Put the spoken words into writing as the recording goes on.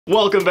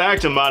Welcome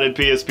back to Modded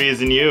PSPs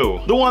and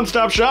You, the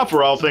one-stop shop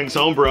for all things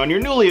homebrew on your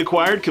newly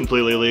acquired,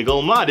 completely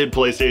legal, modded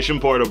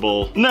PlayStation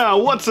Portable. Now,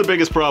 what's the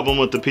biggest problem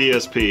with the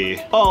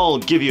PSP? I'll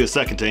give you a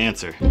second to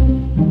answer.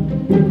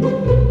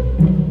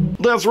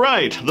 That's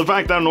right, the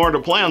fact that in order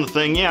to play on the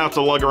thing, you have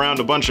to lug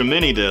around a bunch of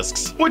mini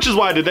discs. Which is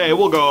why today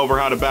we'll go over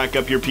how to back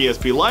up your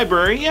PSP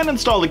library and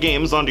install the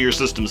games onto your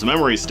system's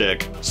memory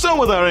stick. So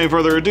without any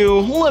further ado,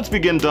 let's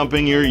begin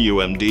dumping your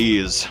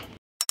UMDs.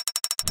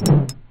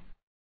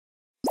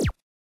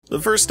 The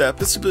first step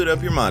is to boot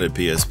up your modded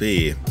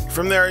PSP.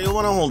 From there, you'll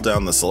want to hold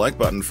down the select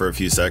button for a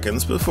few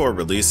seconds before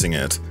releasing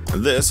it.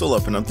 This will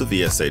open up the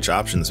VSH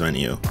options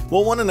menu.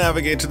 We'll want to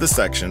navigate to the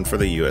section for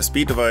the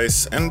USB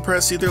device and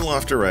press either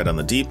left or right on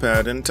the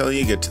D-pad until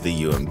you get to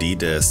the UMD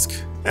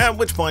disk. At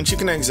which point you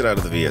can exit out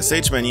of the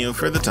VSH menu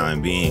for the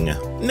time being.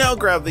 Now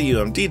grab the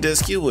UMD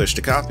disk you wish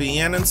to copy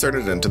and insert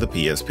it into the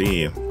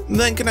PSP.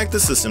 Then connect the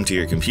system to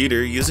your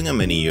computer using a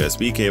mini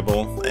USB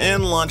cable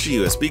and launch a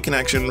USB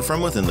connection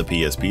from within the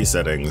PSP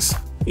settings.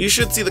 You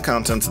should see the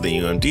contents of the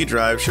UMD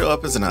drive show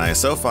up as an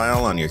ISO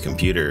file on your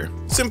computer.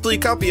 Simply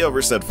copy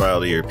over said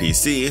file to your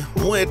PC,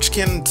 which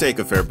can take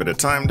a fair bit of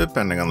time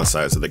depending on the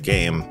size of the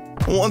game.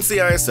 Once the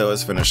ISO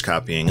is finished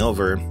copying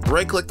over,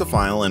 right-click the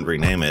file and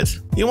rename it.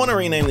 You want to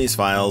rename these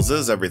files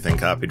as everything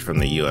copied from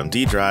the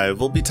UMD drive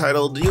will be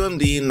titled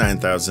UMD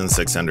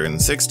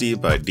 9660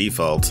 by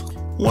default.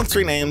 Once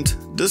renamed,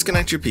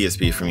 disconnect your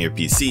PSP from your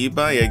PC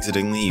by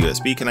exiting the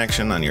USB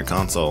connection on your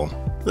console.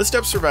 The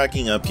steps for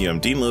backing up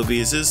UMD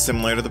movies is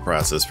similar to the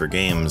process for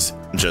games.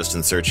 Just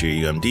insert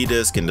your UMD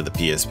disk into the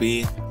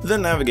PSP,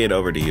 then navigate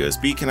over to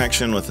USB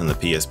connection within the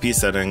PSP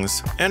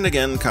settings, and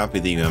again copy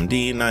the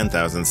UMD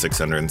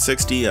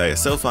 9660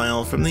 ISO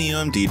file from the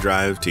UMD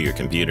drive to your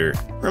computer.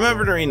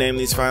 Remember to rename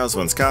these files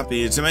once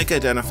copied to make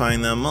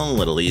identifying them a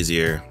little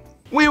easier.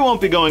 We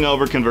won't be going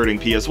over converting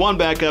PS1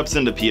 backups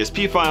into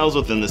PSP files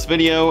within this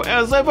video,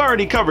 as I've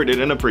already covered it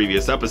in a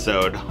previous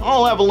episode.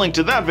 I'll have a link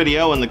to that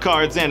video in the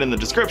cards and in the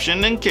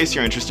description in case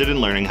you're interested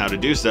in learning how to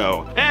do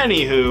so.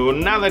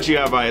 Anywho, now that you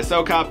have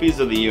ISO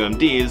copies of the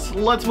UMDs,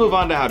 let's move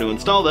on to how to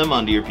install them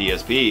onto your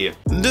PSP.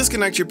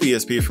 Disconnect your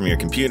PSP from your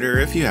computer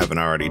if you haven't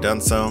already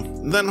done so,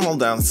 then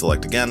hold down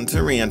Select again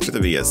to re-enter the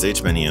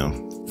VSH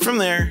menu. From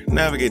there,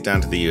 navigate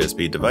down to the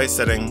USB device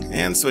setting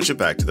and switch it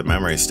back to the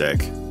memory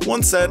stick.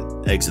 Once set,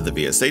 exit the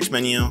VSH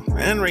menu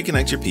and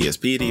reconnect your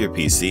PSP to your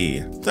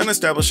PC. Then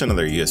establish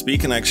another USB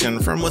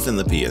connection from within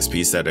the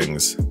PSP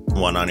settings.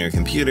 One on your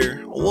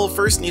computer, we'll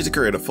first need to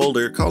create a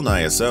folder called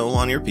ISO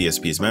on your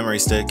PSP's memory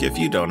stick if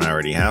you don't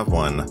already have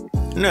one.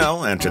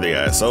 Now, enter the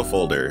ISO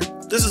folder.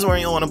 This is where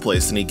you'll want to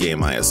place any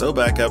game ISO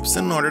backups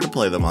in order to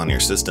play them on your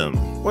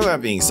system. With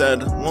that being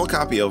said, we'll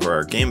copy over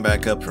our game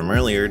backup from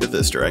earlier to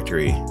this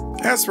directory.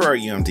 As for our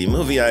UMD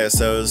movie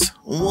ISOs,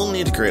 we'll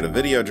need to create a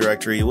video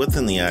directory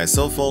within the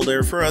ISO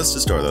folder for us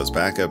to store those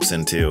backups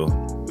into.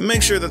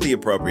 Make sure that the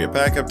appropriate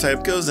backup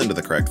type goes into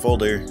the correct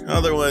folder,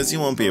 otherwise you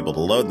won't be able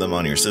to load them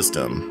on your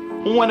system.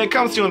 When it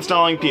comes to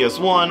installing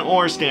PS1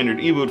 or standard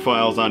Eboot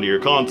files onto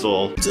your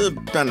console,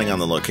 depending on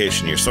the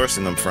location you're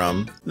sourcing them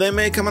from, they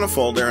may come in a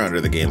folder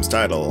under the game's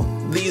title.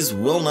 These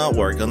will not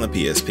work on the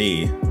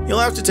PSP. You'll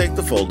have to take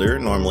the folder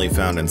normally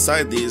found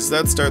inside these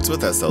that starts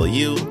with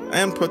SLU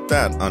and put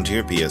that onto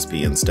your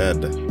PSP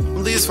instead.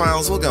 These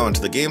files will go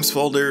into the games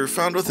folder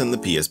found within the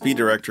PSP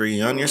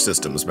directory on your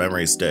system's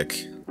memory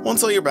stick.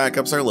 Once all your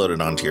backups are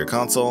loaded onto your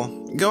console,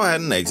 go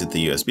ahead and exit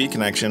the USB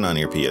connection on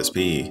your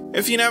PSP.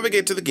 If you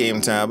navigate to the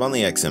Game tab on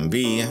the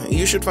XMB,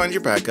 you should find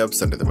your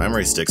backups under the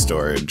memory stick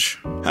storage.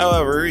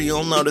 However,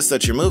 you'll notice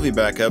that your movie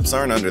backups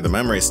aren't under the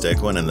memory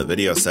stick when in the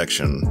video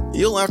section.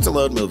 You'll have to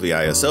load movie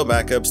ISO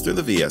backups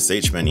through the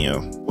VSH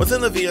menu.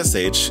 Within the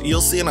VSH, you'll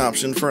see an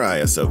option for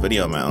ISO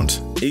video mount.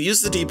 You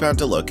use the D-pad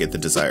to locate the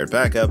desired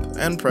backup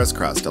and press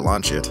cross to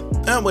launch it,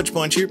 at which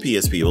point your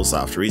PSP will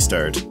soft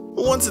restart.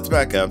 Once it's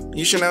back up,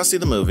 you should now see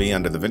the movie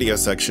under the video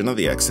section of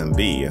the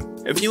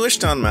XMB. If you wish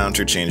to unmount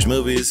or change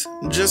movies,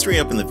 just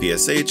reopen the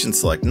PSH and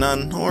select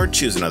none, or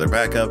choose another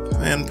backup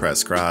and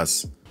press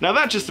cross. Now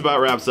that just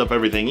about wraps up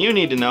everything you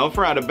need to know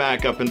for how to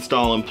back up,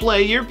 install, and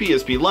play your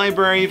PSP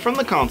library from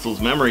the console's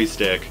memory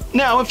stick.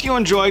 Now, if you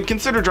enjoyed,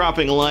 consider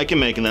dropping a like and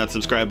making that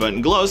subscribe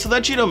button glow so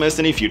that you don't miss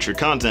any future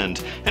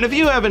content. And if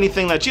you have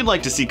anything that you'd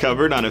like to see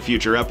covered on a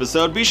future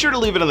episode, be sure to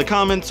leave it in the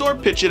comments or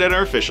pitch it at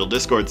our official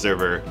Discord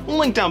server.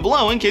 Link down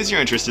below in case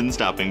you're interested in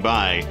stopping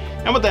by.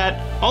 And with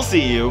that, I'll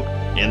see you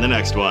in the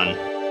next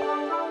one.